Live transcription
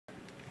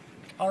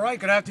All right,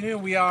 good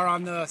afternoon. We are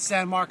on the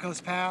San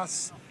Marcos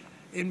Pass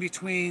in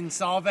between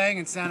Solvang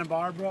and Santa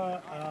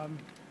Barbara.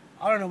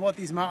 I don't know what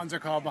these mountains are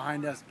called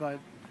behind us, but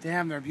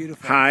damn, they're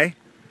beautiful. High.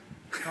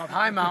 Called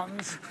High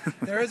Mountains.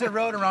 There is a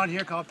road around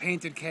here called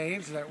Painted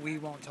Caves that we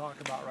won't talk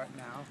about right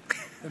now.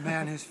 The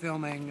man who's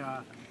filming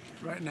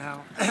right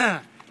now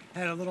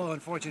had a little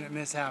unfortunate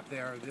mishap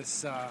there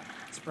this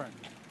spring.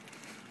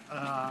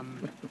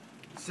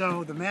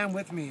 So the man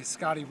with me is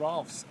Scotty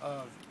Rolfs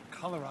of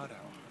Colorado.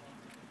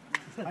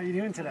 How you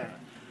doing today?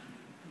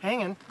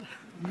 Hanging.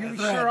 You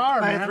sure are,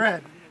 man.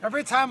 Thread.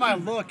 Every time I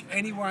look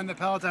anywhere in the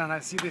peloton and I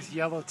see this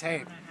yellow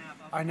tape,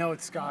 I know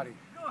it's Scotty.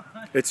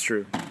 It's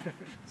true.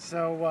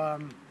 So,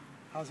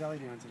 how's Ellie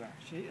doing today?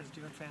 She is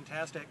doing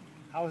fantastic.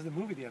 How was the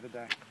movie the other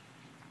day?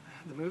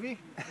 The movie?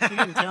 She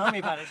didn't tell me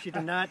about it. She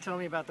did not tell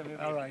me about the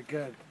movie. All right,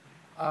 good.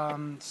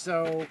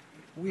 So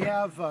we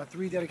have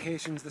 3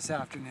 dedications this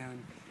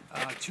afternoon.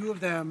 2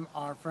 of them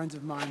are friends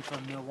of mine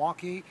from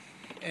Milwaukee,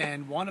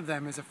 and one of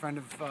them is a friend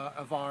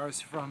of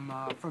ours from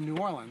New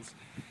Orleans.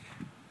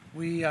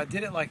 We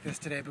did it like this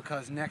today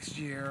because next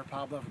year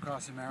Pablove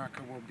Across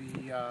America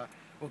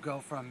will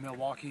go from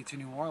Milwaukee to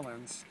New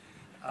Orleans.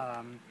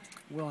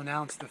 We'll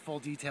announce the full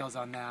details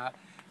on that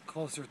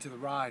closer to the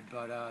ride,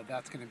 but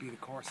that's going to be the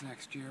course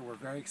next year. We're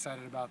very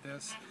excited about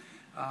this.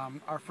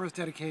 Our first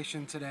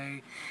dedication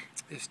today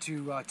is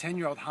to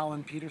 10-year-old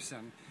Hollyn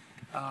Peterson.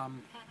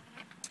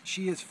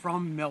 She is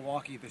from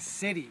Milwaukee, the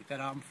city that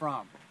I'm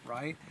from,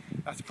 right?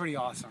 That's pretty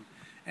awesome.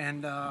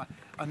 And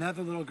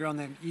another little girl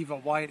named Eva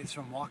White is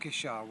from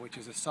Waukesha, which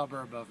is a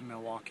suburb of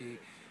Milwaukee.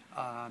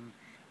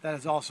 That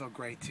is also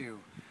great too,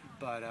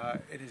 but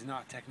it is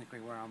not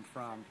technically where I'm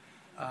from.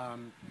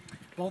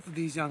 Both of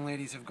these young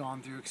ladies have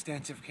gone through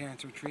extensive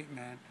cancer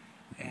treatment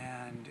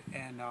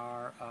and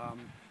are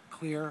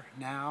clear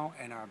now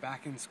and are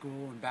back in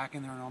school and back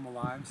in their normal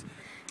lives.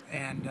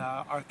 And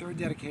our third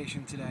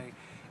dedication today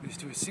is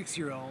to a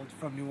 6-year-old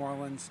from New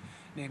Orleans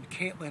named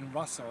Caitlin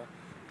Russell,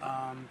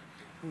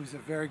 who's a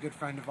very good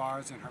friend of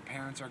ours, and her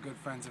parents are good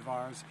friends of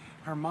ours.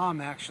 Her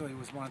mom actually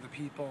was one of the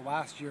people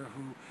last year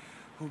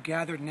who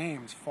gathered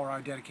names for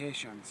our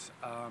dedications.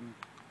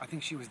 I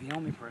think she was the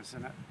only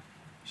person.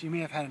 She may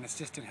have had an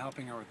assistant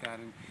helping her with that,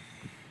 and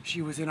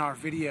she was in our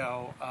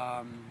video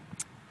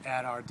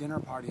at our dinner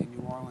party in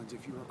New Orleans.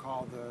 If you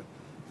recall the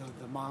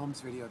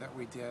moms video that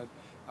we did,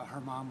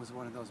 her mom was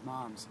one of those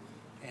moms.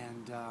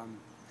 And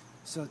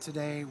so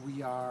today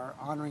we are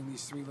honoring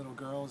these 3 little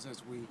girls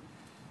as we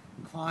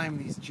climb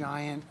these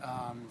giant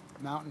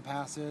mountain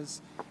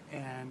passes,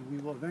 and we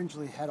will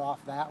eventually head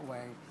off that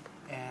way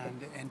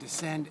and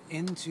descend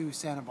into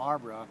Santa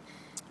Barbara.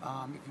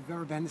 If you've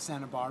ever been to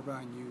Santa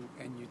Barbara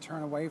and you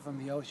turn away from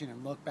the ocean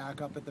and look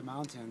back up at the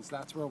mountains,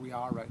 that's where we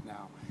are right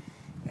now.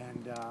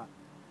 And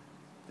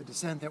the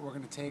descent that we're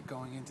going to take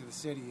going into the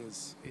city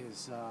is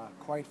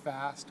quite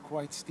fast,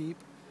 quite steep,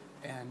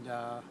 and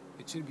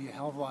it should be a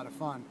hell of a lot of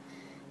fun.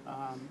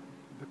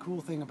 The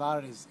cool thing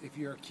about it is if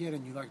you're a kid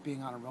and you like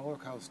being on a roller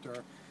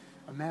coaster,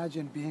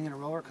 imagine being in a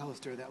roller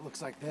coaster that looks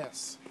like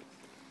this,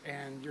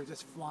 and you're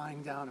just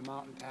flying down a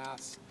mountain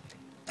pass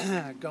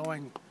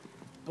going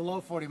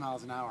below 40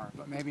 miles an hour,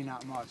 but maybe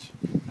not much.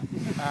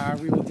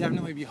 We will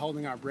definitely be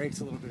holding our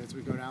brakes a little bit as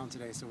we go down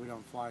today so we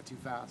don't fly too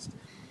fast.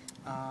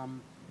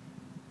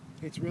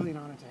 It's really an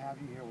honor to have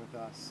you here with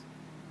us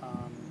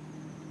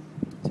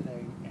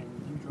today,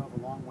 and you drove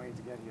a long way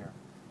to get here.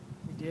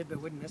 We did, but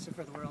wouldn't miss it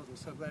for the world. I'm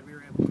so glad we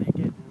were able to make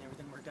it, and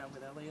everything worked out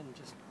with Ellie, and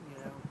just, you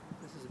know,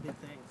 this is a big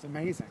thing. It's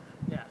amazing.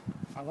 Yeah.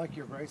 I like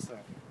your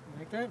bracelet. You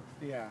like that?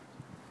 Yeah.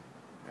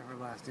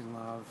 Everlasting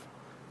love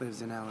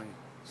lives in Ellie.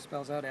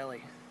 Spells out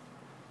Ellie.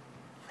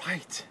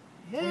 Right.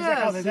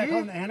 Yeah, is that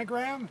called an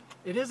anagram?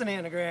 It is an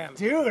anagram.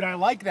 Dude, I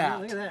like that. Yeah,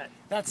 look at that.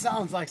 That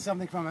sounds like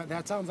something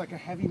that sounds like a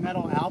heavy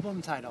metal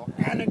album title.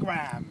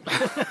 Anagram.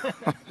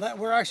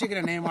 We're actually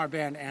going to name our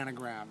band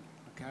Anagram,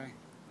 okay?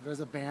 There's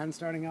a band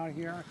starting out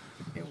here.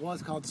 It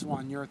was called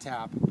Swan Your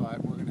Tap,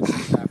 but we're going to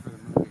save that for the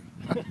movie.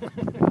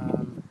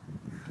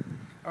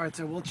 All right,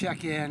 so we'll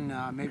check in.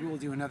 Maybe we'll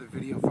do another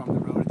video from the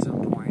road at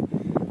some point.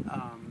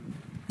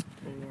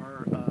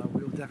 Or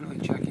we will definitely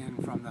check in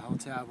from the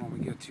hotel when we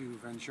get to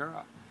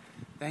Ventura.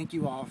 Thank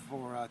you all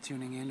for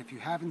tuning in. If you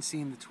haven't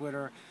seen the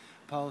Twitter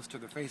post or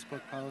the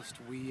Facebook post,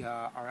 we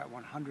are at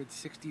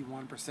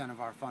 161%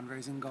 of our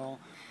fundraising goal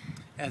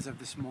as of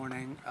this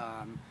morning.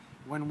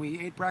 When we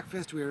ate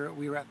breakfast, we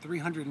were at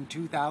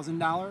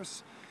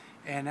 $302,000,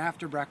 and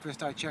after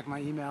breakfast I checked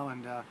my email,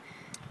 and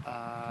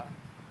a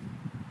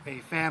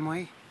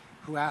family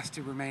who asked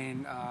to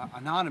remain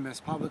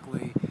anonymous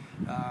publicly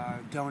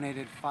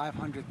donated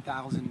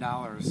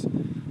 $500,000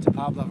 to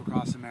Pablove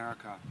Across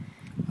America.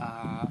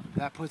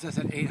 That puts us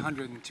at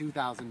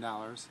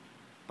 $802,000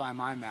 by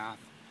my math,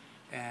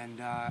 and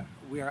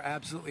we are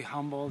absolutely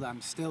humbled.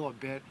 I'm still a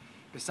bit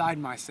beside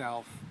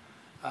myself.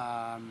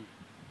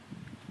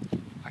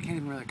 I can't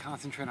even really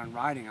concentrate on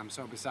riding. I'm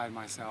so beside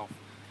myself.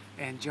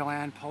 And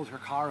Joanne pulled her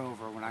car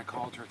over when I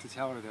called her to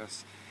tell her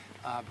this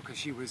because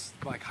she was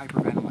like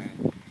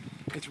hyperventilating.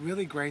 It's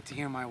really great to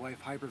hear my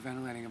wife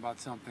hyperventilating about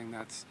something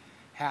that's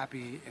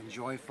happy and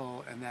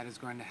joyful, and that is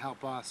going to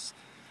help us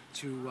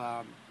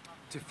to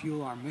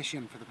fuel our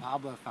mission for the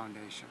Pablove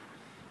Foundation.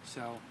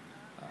 So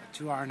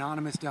to our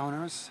anonymous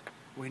donors,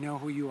 we know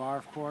who you are,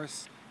 of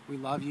course. We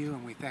love you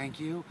and we thank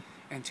you.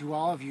 And to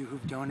all of you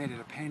who've donated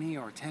a penny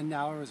or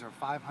 $10 or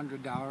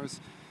 $500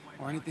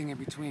 or anything in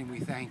between, we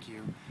thank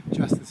you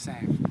just the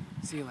same.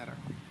 See you later.